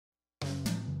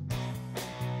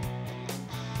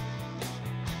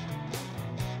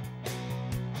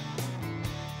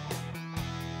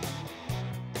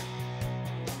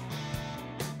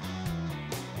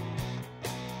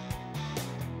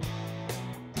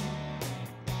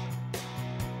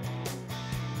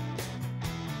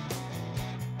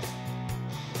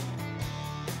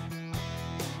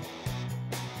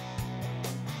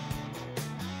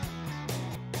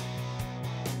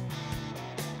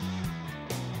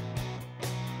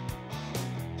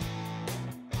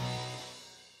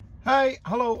Hey,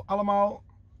 hallo allemaal.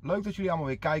 Leuk dat jullie allemaal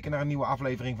weer kijken naar een nieuwe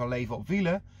aflevering van Leven op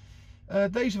wielen.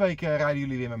 Deze week rijden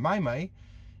jullie weer met mij mee.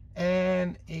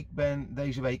 En ik ben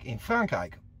deze week in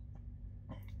Frankrijk.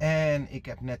 En ik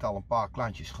heb net al een paar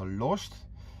klantjes gelost.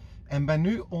 En ben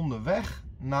nu onderweg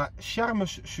naar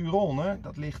Charmes-sur-Rhône.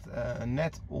 Dat ligt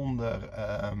net onder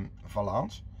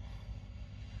Valence.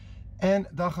 En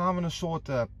daar gaan we een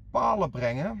soort palen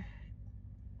brengen.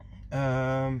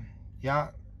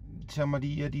 Ja, zeg maar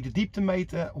die de diepte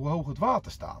meten hoe hoog het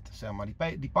water staat. Zeg maar,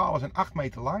 die palen zijn 8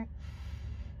 meter lang.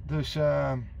 Dus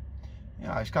ja,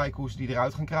 eens kijken hoe ze die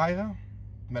eruit gaan krijgen.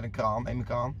 Met een kraan, neem ik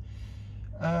aan.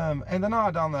 En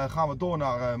daarna dan gaan we door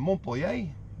naar Montpellier.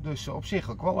 Dus op zich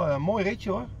ook wel een mooi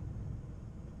ritje hoor.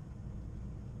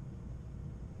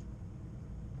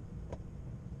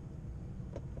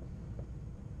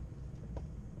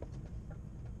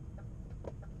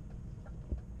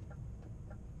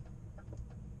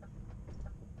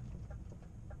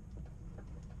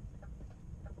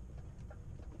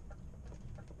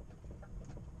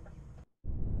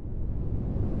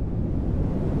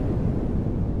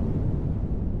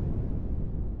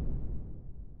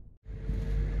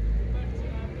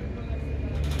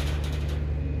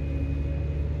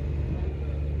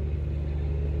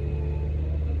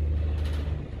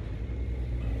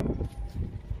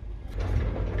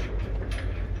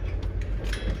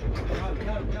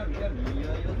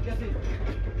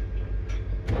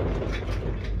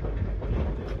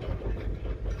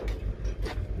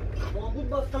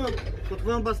 Faut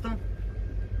trouver un bastin.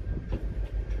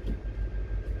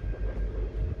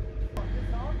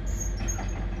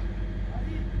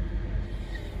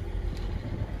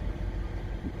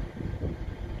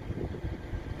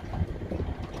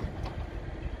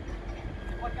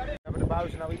 Hebben de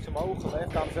buizen nou iets omhoog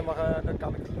gelegd, dan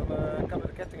kan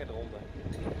de kettingen eronder.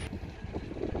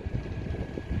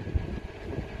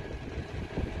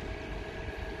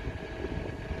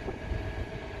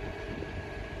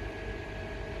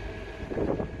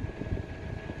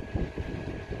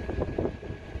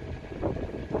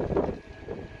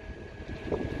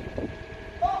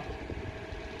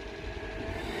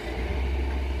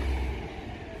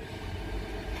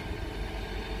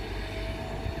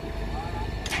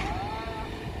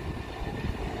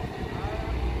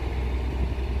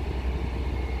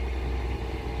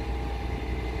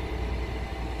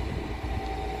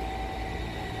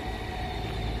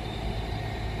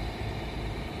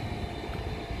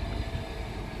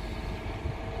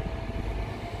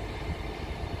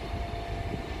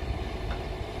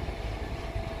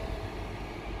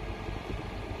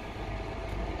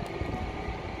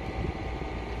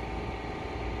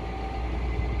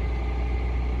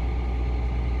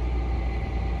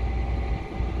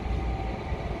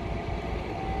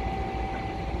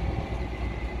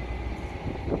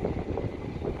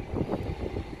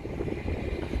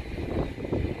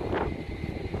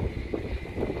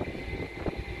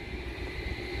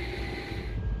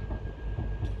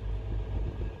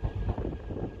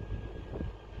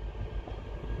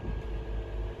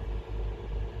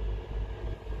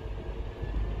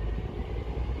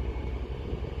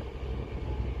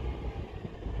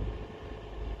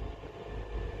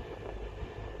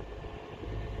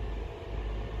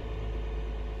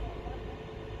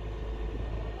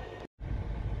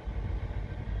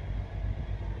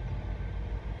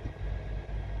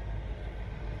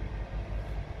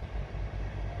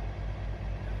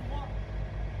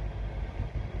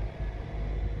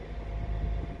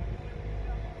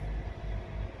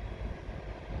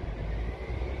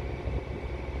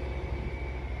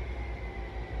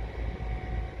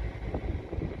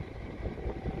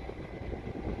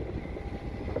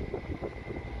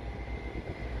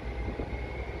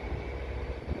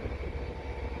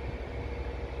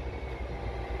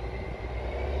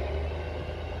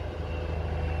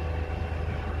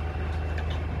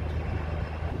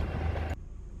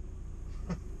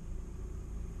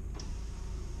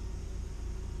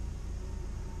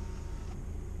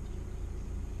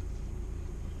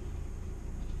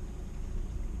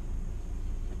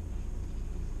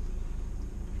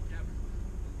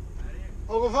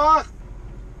 Au revoir!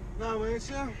 Nou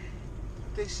mensen,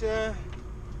 het is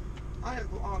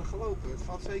eigenlijk wel aardig gelopen. Het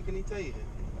valt zeker niet tegen.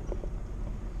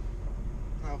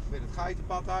 Nou, weer het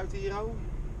geitenpad uit hier ook.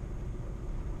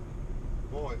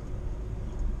 Mooi.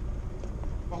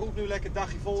 Maar goed, nu lekker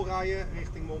dagje vol rijden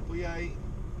richting Montpellier.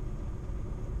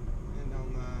 En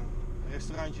dan een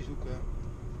restaurantje zoeken.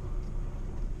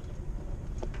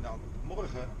 En dan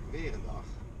morgen weer een dag.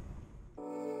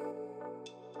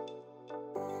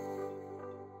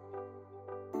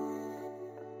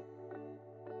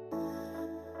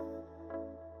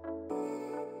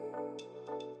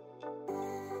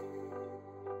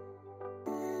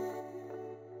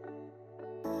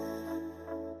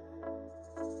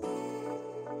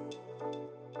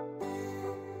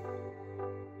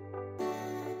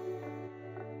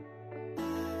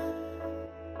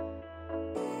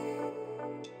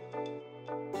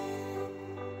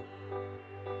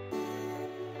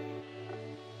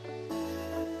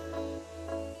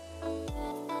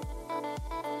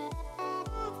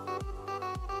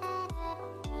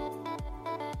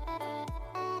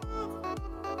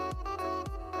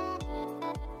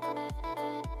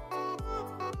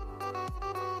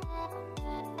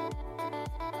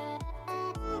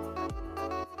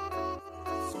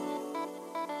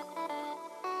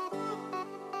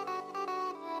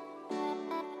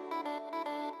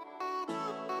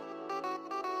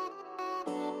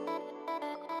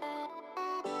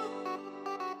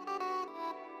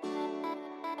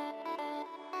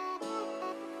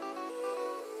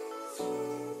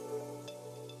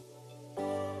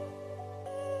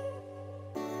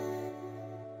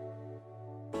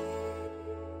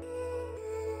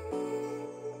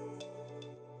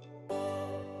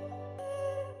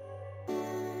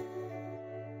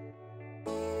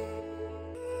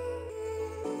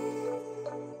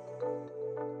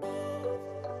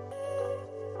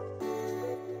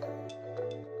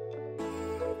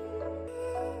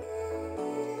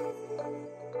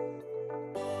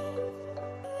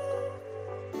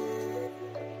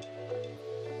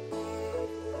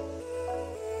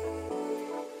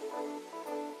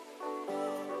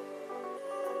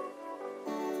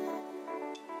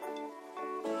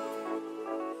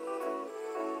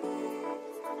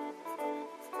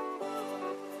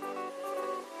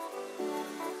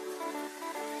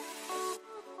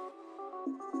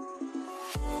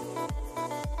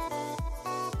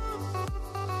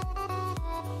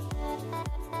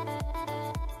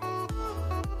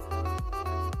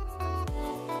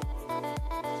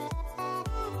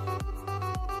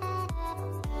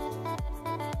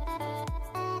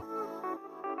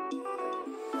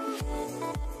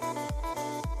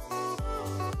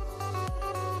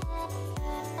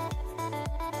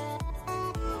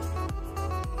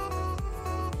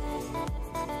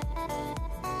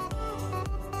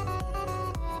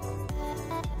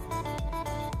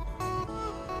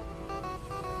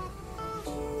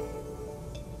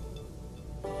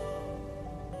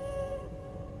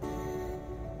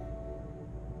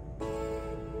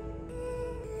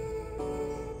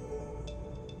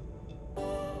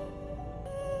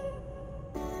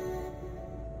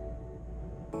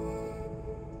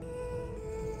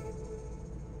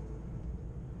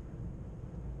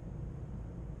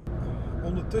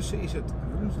 Ondertussen is het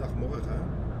woensdagmorgen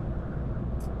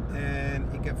en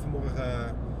ik heb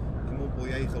vanmorgen in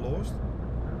Montpellier gelost.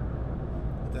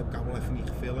 Dat heb ik allemaal even niet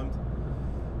gefilmd.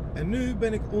 En nu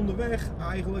ben ik onderweg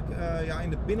eigenlijk in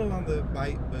de binnenlanden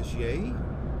bij Béziers.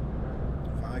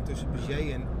 Of eigenlijk tussen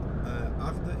Béziers en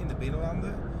Agde in de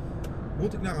binnenlanden.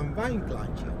 Moet ik naar een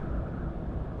wijnklantje.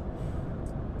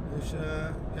 Dus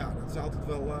dat is altijd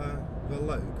wel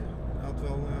leuk. Altijd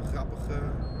wel grappig.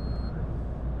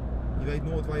 Je weet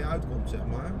nooit waar je uitkomt, zeg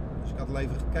maar. Dus ik had al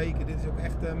even gekeken. Dit is ook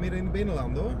echt midden in de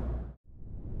binnenlanden, hoor.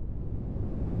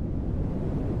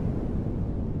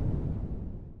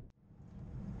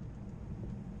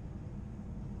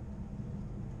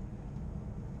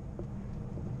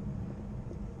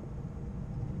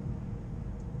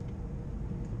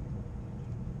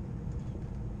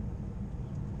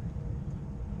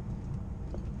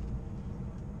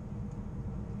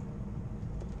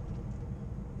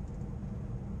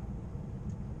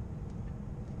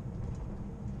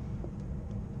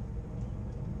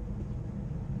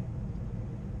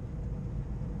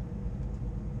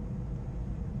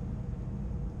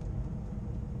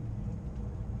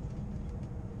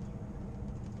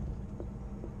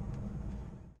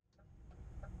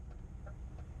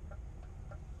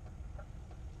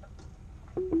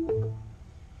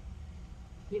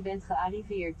 Je bent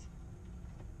gearriveerd.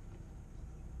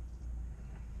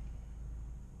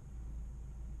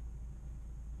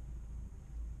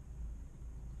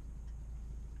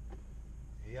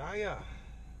 Ja.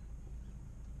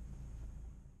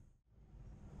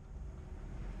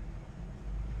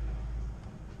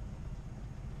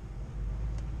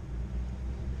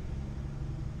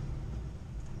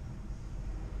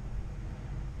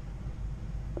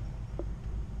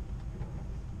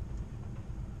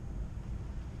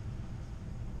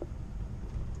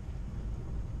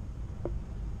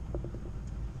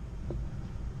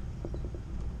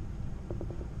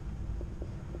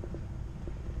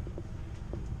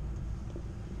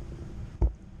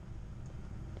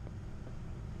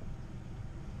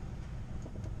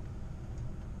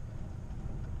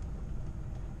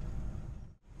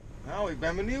 Nou, ik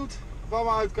ben benieuwd waar we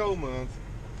uitkomen. Want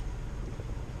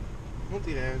moet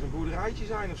hier ergens een boerderijtje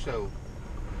zijn of zo?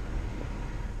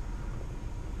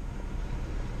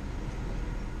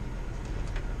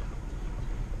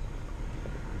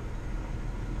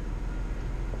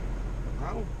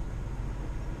 Nou.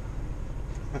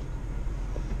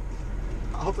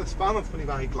 Altijd spannend van die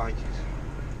wijnklantjes.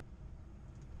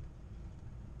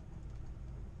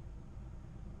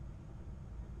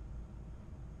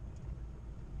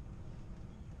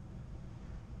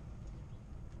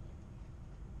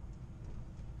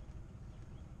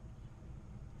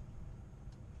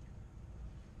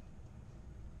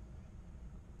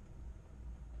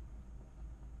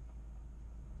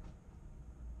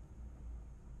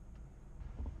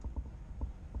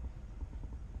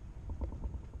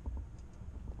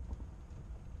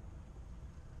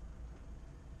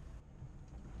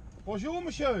 Bonjour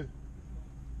monsieur.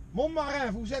 Mon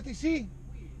marin, vous êtes ici?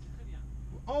 Oui, très bien.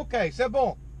 Oké, c'est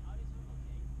bon.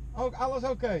 Alles Ook alles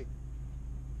oké?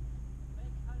 back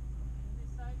half in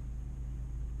this side,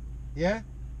 Ja?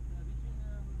 between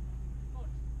port.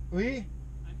 Oui?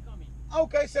 I'm coming.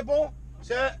 Oké, c'est bon.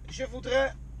 Je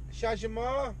voudrais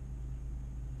changement.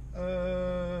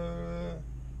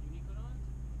 Unicorn,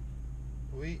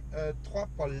 Oui, 3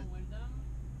 palettes. well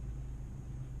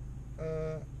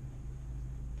done.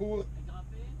 Pour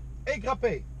Grappé.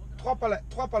 égrapper. 3 palettes.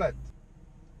 3 palettes.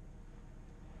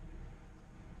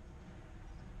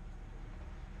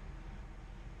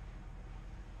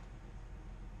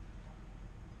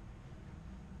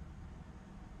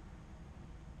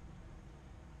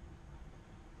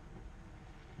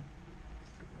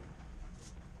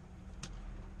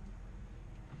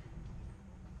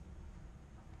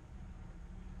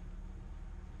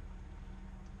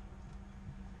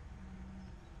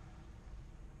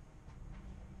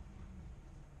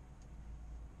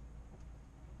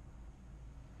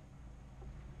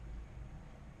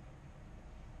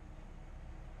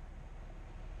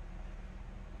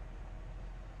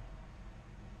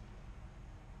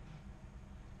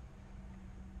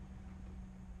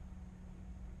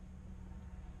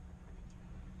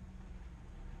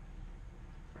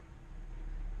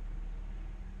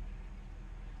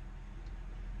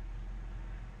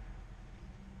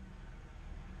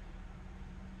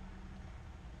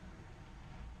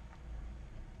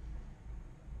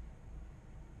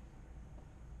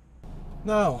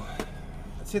 Nou,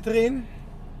 het zit erin.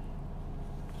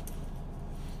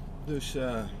 Dus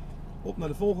op naar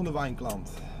de volgende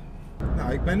wijnklant.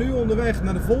 Nou, ik ben nu onderweg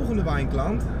naar de volgende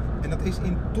wijnklant. En dat is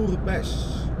in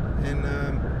Tourpes. En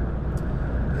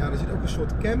ja, er zit ook een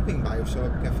soort camping bij of zo,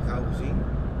 heb ik even gauw gezien.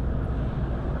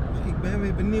 Dus ik ben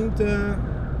weer benieuwd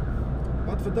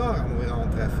wat we daar allemaal weer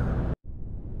aantreffen.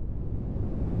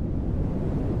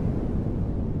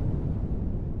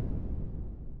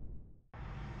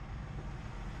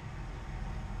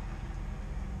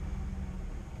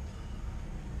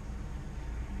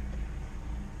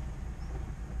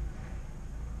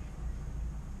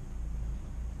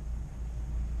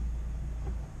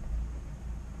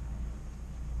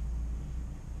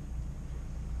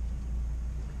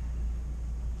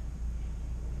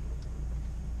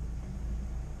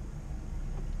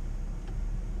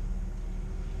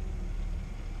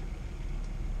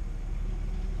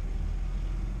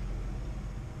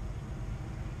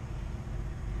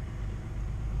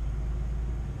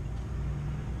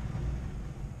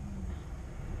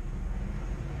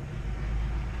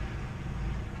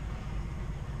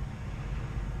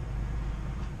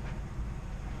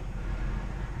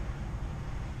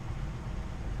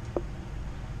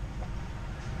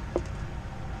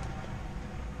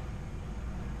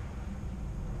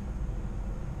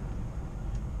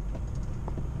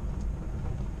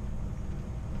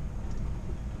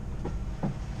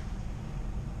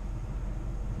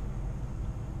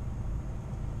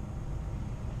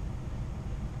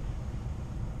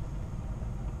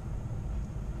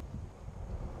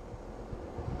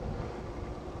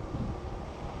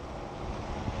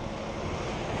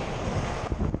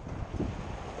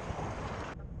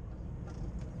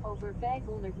 Over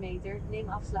 500 meter neem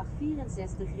afslag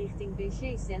 64 richting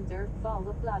BC Center,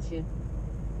 Valre Plage.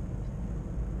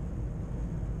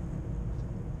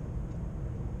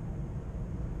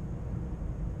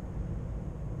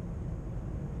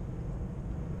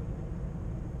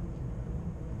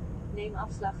 Neem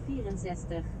afslag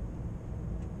 64.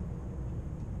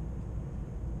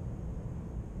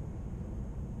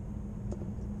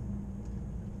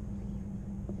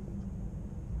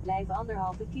 Blijf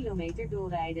 1,5 kilometer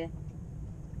doorrijden.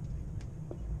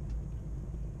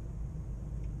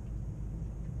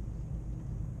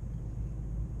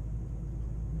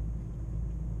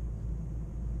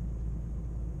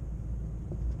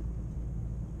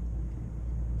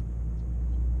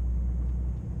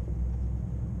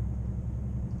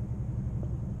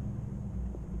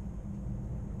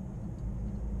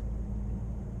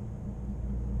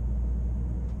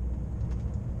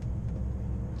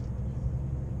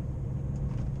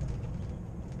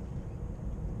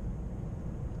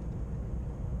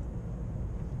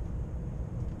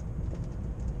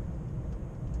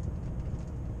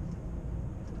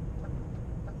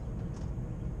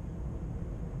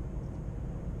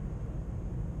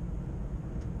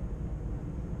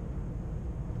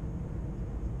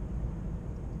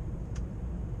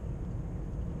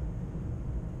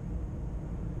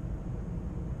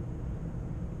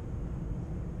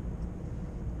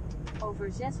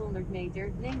 Over 600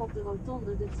 meter neem op de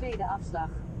rotonde de tweede afslag.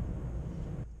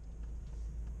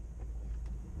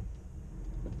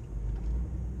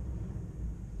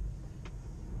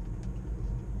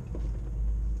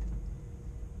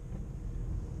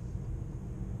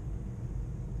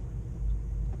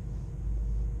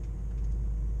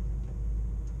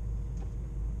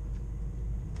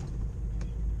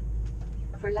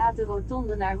 verlaat de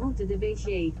rotonde naar route de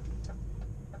wc.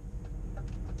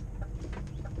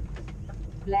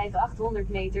 Blijf 800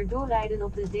 meter doorrijden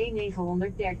op de D913.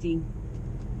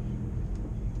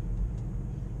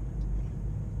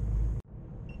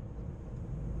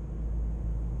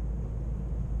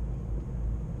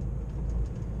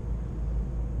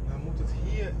 Nou moet het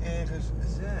hier ergens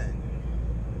zijn.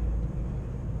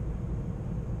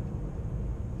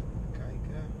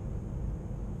 Kijken.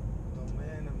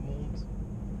 Domeine, mond,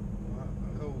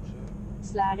 rozen.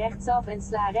 Sla rechtsaf en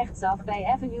sla rechtsaf bij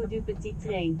Avenue du Petit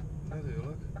Train.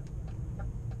 Natuurlijk.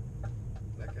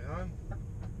 Lekker ruim.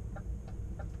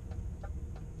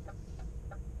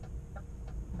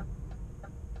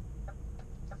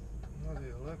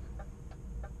 Natuurlijk.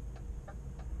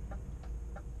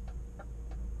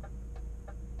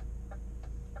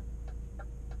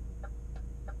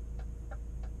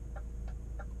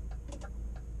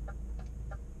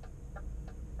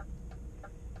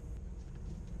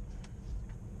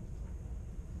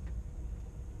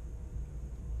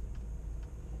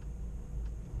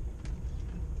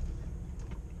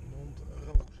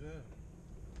 Mondrozen.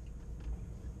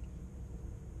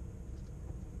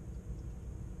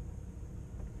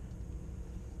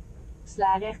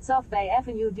 Sla rechtsaf bij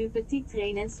Avenue du Petit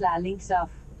Train en sla linksaf.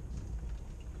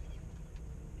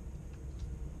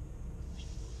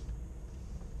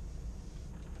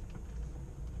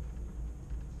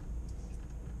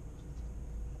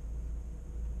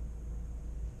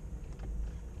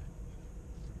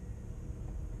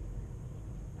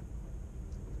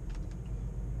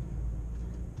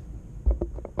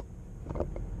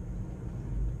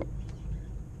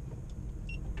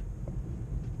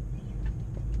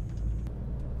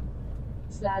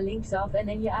 Sla linksaf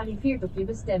en je arriveert op je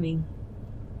bestemming.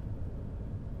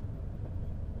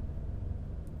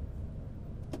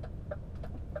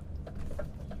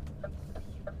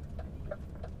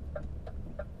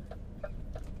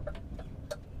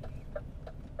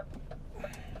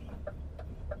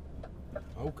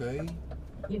 Oké.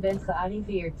 Je bent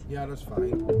gearriveerd. Ja, dat is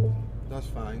fijn. Dat is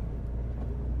fijn.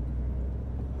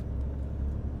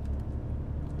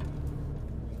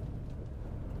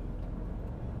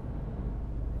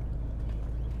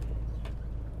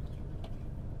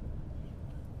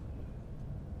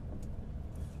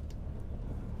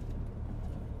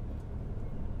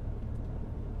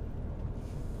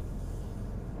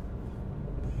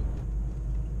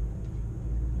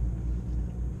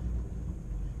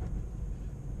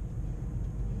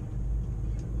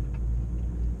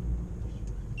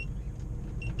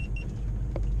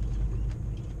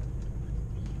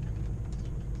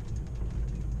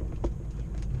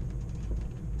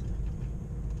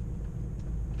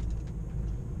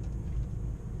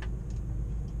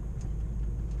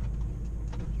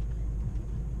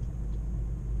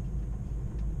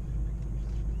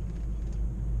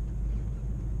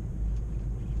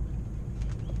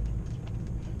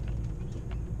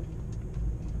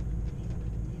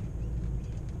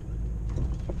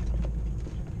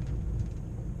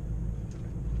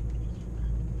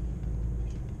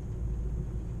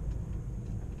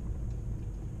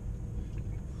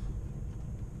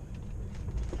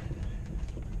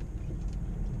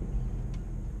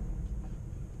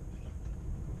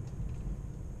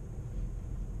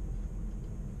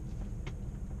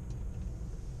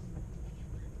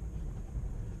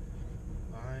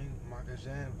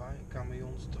 Magazijn, wijn,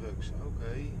 camions, trucks.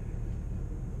 Oké.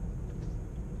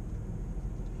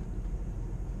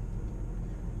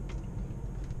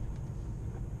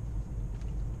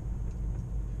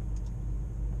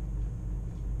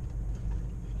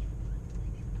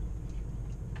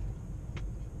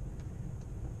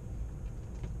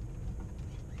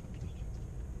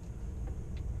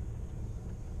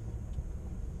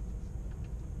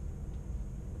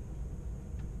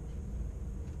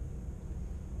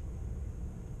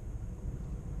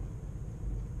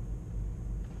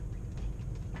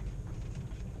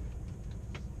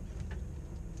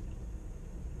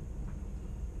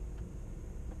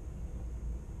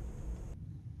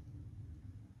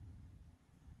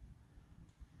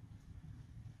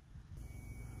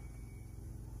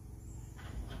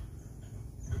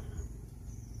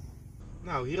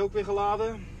 Nou, hier ook weer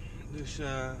geladen. Dus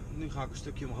nu ga ik een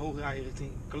stukje omhoog rijden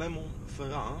richting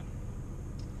Clermont-Ferrand.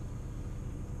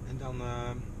 En dan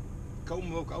komen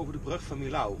we ook over de brug van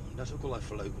Millau. Dat is ook wel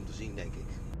even leuk om te zien, denk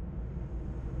ik.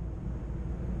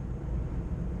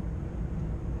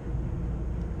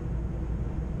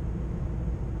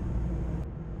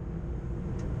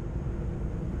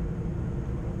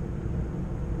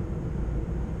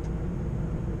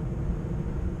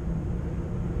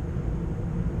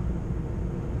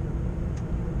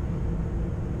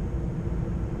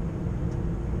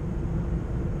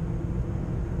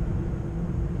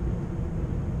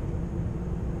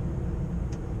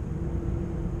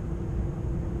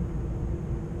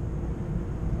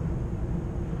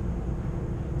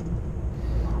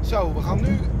 Zo, we gaan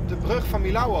nu de brug van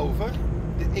Millau over.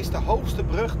 Dit is de hoogste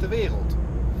brug ter wereld.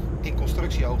 In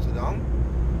constructiehoogte dan.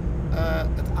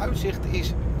 Het uitzicht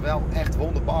is wel echt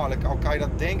wonderbaarlijk. Al kan je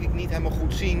dat denk ik niet helemaal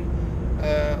goed zien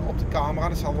op de camera.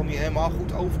 Dat zal wel niet helemaal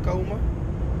goed overkomen.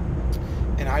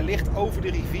 En hij ligt over de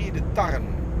rivier de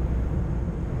Tarn.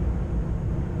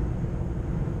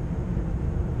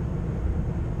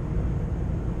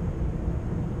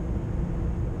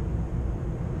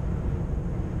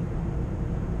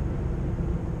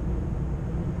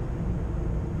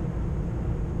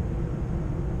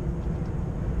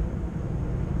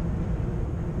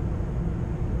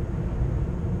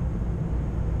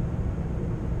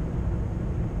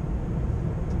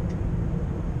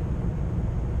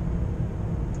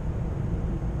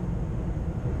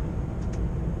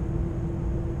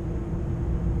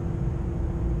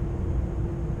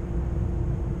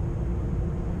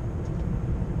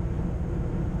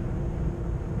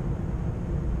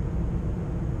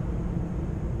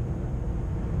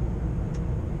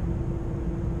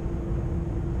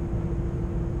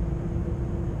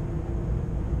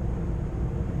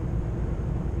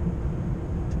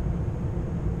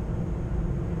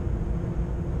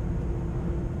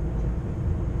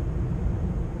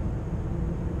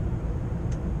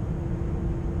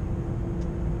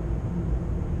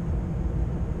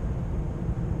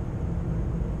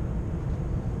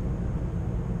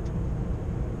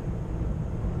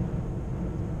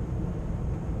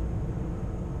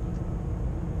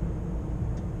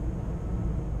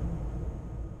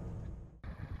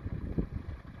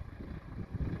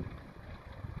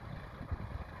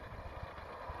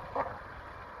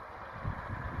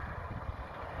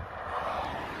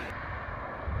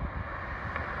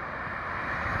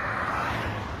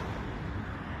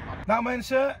 Nou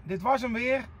mensen, dit was hem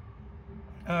weer.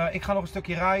 Ik ga nog een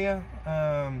stukje rijden.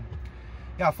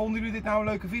 Ja, vonden jullie dit nou een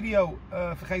leuke video?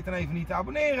 Vergeet dan even niet te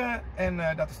abonneren.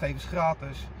 En dat is tevens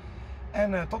gratis.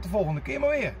 En tot de volgende keer maar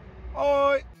weer.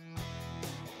 Hoi!